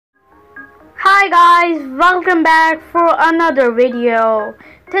Hi guys, welcome back for another video.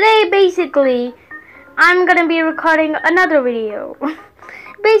 Today basically I'm gonna be recording another video.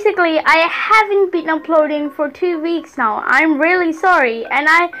 Basically I haven't been uploading for 2 weeks now. I'm really sorry, and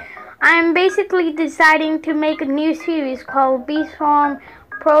I'm basically deciding to make a new series called Beast Farm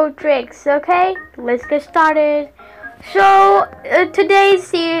Pro Tricks. Okay, let's get started. So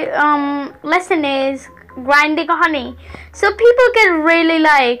today's lesson is grinding honey. So people get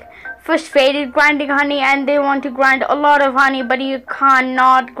really frustrated grinding honey, and they want to grind a lot of honey, but you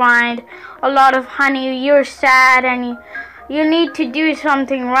cannot grind a lot of honey. You're sad and you need to do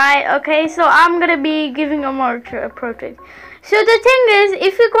something, right? Okay, so I'm gonna be giving a more pro trick. So the thing is,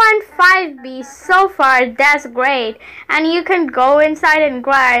 if you grind 5 beasts so far, that's great, and you can go inside and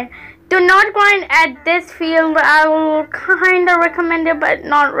grind. Do not grind at this field. I will kind of recommend it, but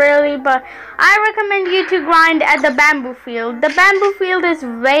not really. But I recommend you to grind at the bamboo field. The bamboo field is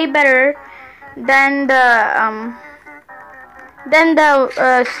way better than the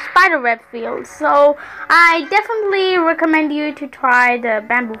spider web field. So I definitely recommend you to try the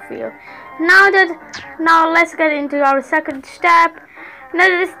bamboo field. Now let's get into our second step. Now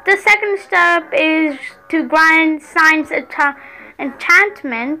the second step is to grind science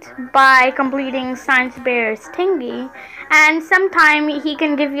enchantment by completing Science Bear's thingy, and sometime he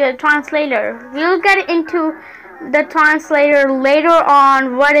can give you a translator. We'll get into the translator later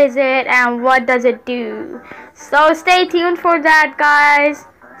on. What is it and what does it do? So stay tuned for that, guys.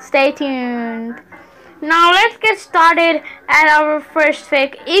 Stay tuned. Now let's get started at our first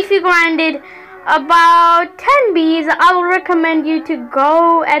trick. If you grinded about 10 bees, I will recommend you to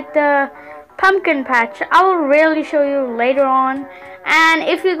go at the pumpkin patch. I will really show you later on. And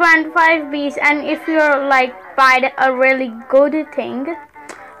if you grind 5 bees, and if you're buy a really good thing,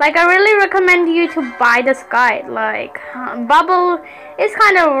 I really recommend you to buy the sky. Bubble is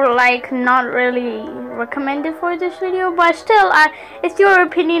kind of not really recommended for this video, but still it's your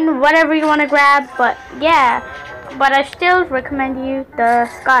opinion, whatever you want to grab. But yeah, but I still recommend you the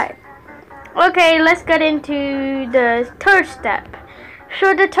sky. Okay, let's get into the third step.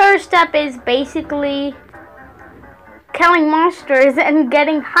 So the third step is basically killing monsters and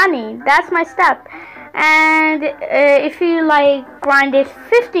getting honey. That's my step. And if you grinded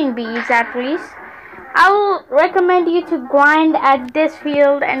 15 bees at least, I will recommend you to grind at this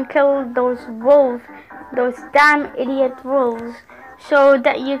field and kill those wolves, those damn idiot wolves, so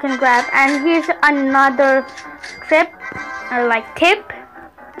that you can grab. And here's another tip.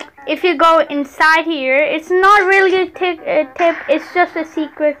 If you go inside here, it's not really a tip, it's just a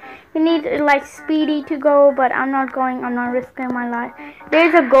secret. You need speedy to go, but I'm not risking my life.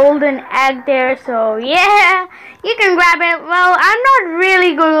 There's a golden egg there, so yeah, you can grab it. Well, I'm not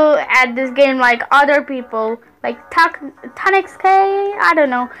really good at this game like other people, like Tonix K, I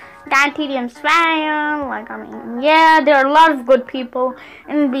don't know, Dantedium Spam, yeah, there are a lot of good people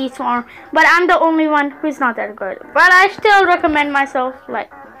in Beast Farm, but I'm the only one who's not that good. But I still recommend myself,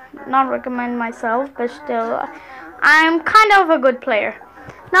 not recommend myself, but still I'm kind of a good player.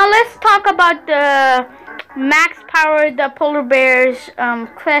 Now let's talk about the max power, the polar bear's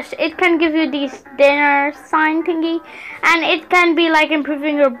quest. It can give you these dinner sign thingy, and it can be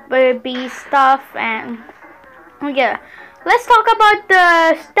improving your bee stuff. And yeah, let's talk about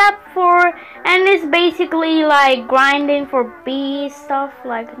the step 4, and it's basically grinding for bee stuff,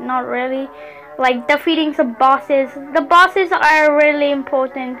 not really, defeating some bosses. The bosses are really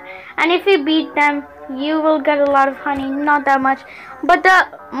important, and if you beat them, you will get a lot of honey. Not that much, but the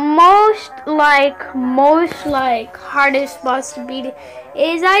most hardest boss to beat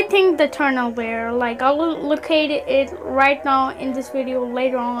is, I think, the Turtle Bear. I will locate it right now in this video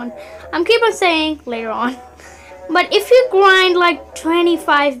later on. I'm keep on saying later on. But if you grind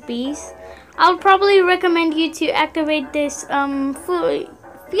 25 bees, I'll probably recommend you to activate this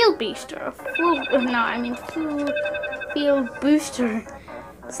field booster. Field booster.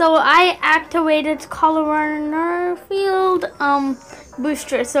 So I activated Color Field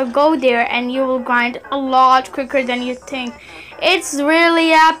booster. So go there and you will grind a lot quicker than you think. It's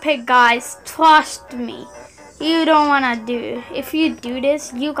really epic, guys. Trust me. You don't wanna do it. If you do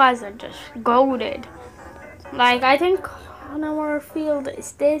this, you guys are just goated. I think Color Field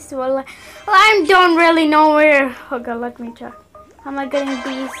is this. Well, I don't really know where. Okay, let me check. Am I getting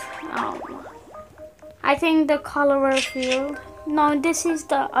bees? I think the Color Field. No, this is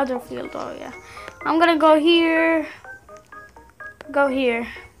the other field. Oh yeah, I'm gonna go here. Go here.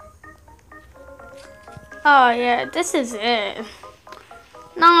 Oh yeah, this is it.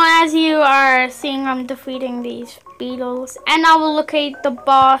 Now as you are seeing, I'm defeating these beetles, and I will locate the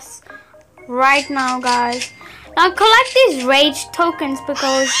boss right now, guys. Now collect these rage tokens,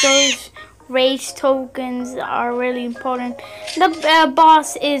 because those rage tokens are really important. The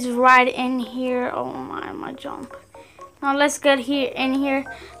boss is right in here. Oh my jump. Now let's get here in here.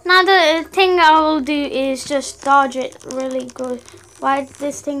 Now the thing I will do is just dodge it really good. Why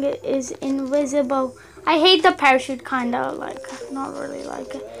this thing is invisible? I hate the parachute kinda, like not really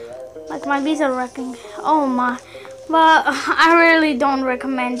like it. Like my bees are wrecking. Oh my. But I really don't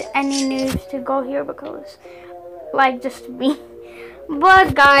recommend any noobs to go here because like just me.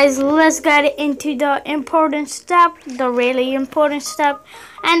 But guys, let's get into the important step, the really important step,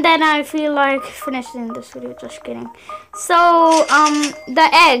 and then I feel like finishing this video. Just kidding. So the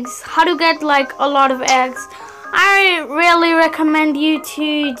eggs, how to get like a lot of eggs. I really recommend you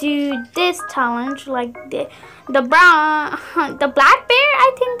to do this challenge, like the brown the black bear.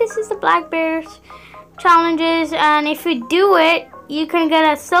 I think this is the black bear's challenges, and if you do it, you can get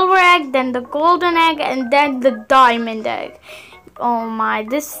a silver egg, then the golden egg, and then the diamond egg. Oh my,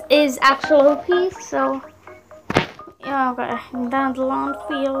 this is actual OP. So yeah, okay, down the lawn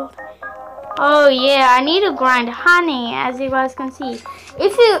field. Oh yeah, I need to grind honey, as you guys can see.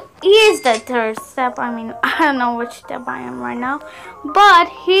 If you, here's the third step. I mean, I don't know which step I am right now, but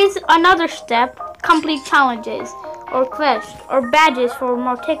here's another step: complete challenges or quests or badges for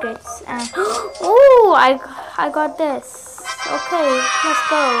more tickets. And oh, I got this. Okay, let's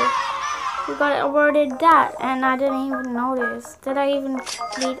go. We got awarded that, and I didn't even notice. Did I even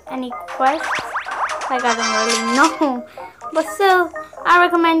complete any quests? Like, I don't really know. But still, I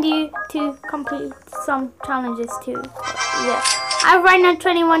recommend you to complete some challenges too. Yeah, I have right now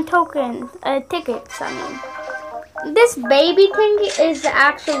 21 tickets. I mean, this baby thing is the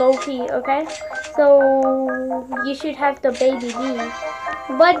actual OP. Okay, so you should have the baby bee.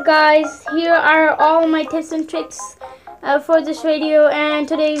 But guys, here are all my tips and tricks for this video, and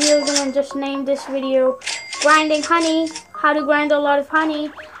today we're gonna just name this video grinding honey, how to grind a lot of honey.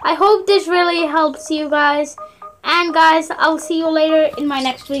 I hope this really helps you guys, and guys, I'll see you later in my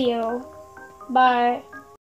next video. Bye.